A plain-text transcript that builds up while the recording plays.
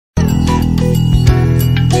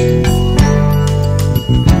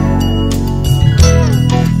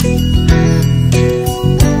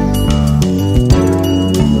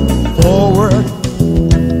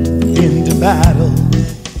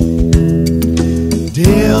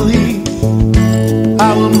Daily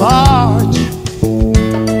I will march,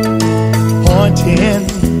 pointing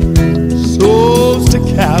souls to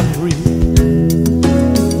Calvary,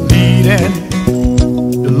 leading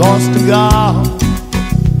the lost to God.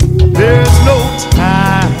 There's no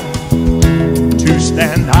time to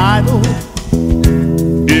stand idle.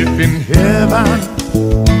 If in heaven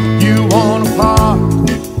you want a part,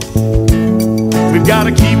 we've got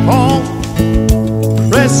to keep on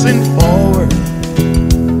pressing forward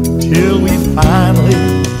till we finally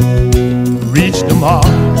reach the mark.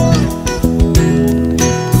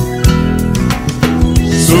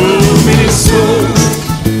 So many souls,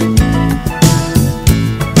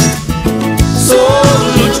 so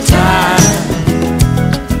little time,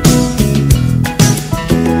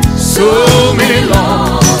 so many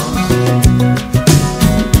lost.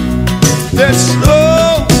 There's so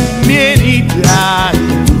many dying.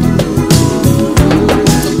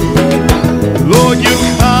 Lord, you're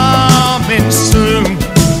coming soon.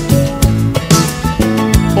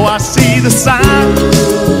 Oh, I see the sign,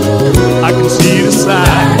 I can see the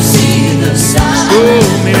sign. So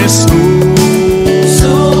many souls,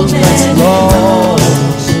 so many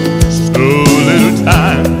lost, so little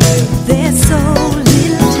time. There's so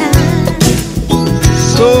little time.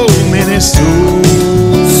 So many souls,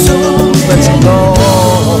 So that's many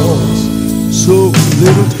lost, so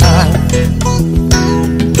little time.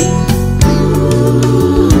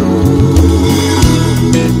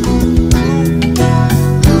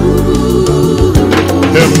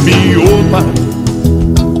 Help me open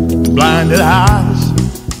blinded eyes.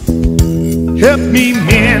 Help me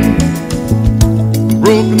mend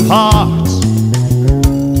broken hearts.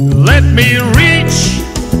 Let me reach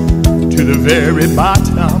to the very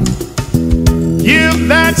bottom. Give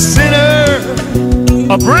that sinner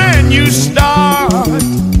a brand new start.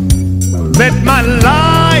 Let my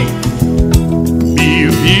life be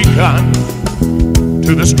a beacon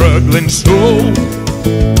to the struggling soul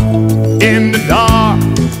in the dark.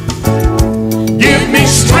 Give me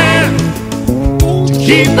strength to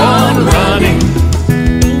keep on running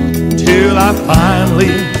till I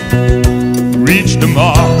finally reach the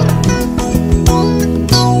mark.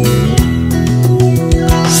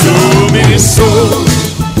 So many souls,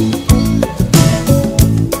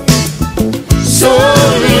 so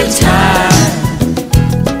little time,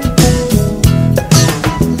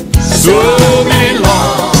 so many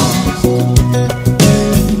lost.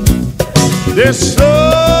 There's so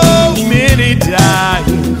many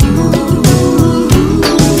dying.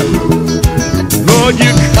 Lord,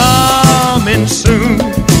 you're coming soon.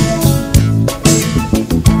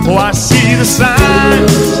 Oh, I see the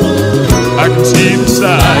signs, I can see the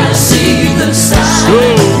signs. So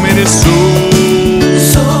many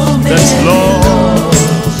souls, that's lost,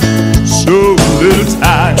 so little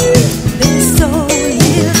time. There's so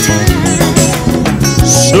little time.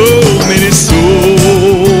 So many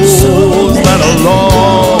souls that are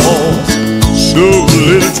lost, so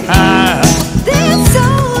little time. There's so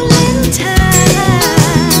little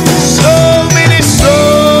time. So many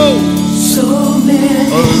souls So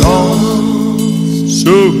many are lost,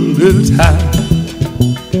 so little time.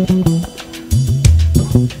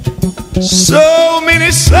 So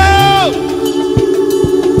many souls,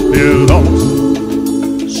 they're lost,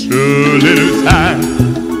 so little time.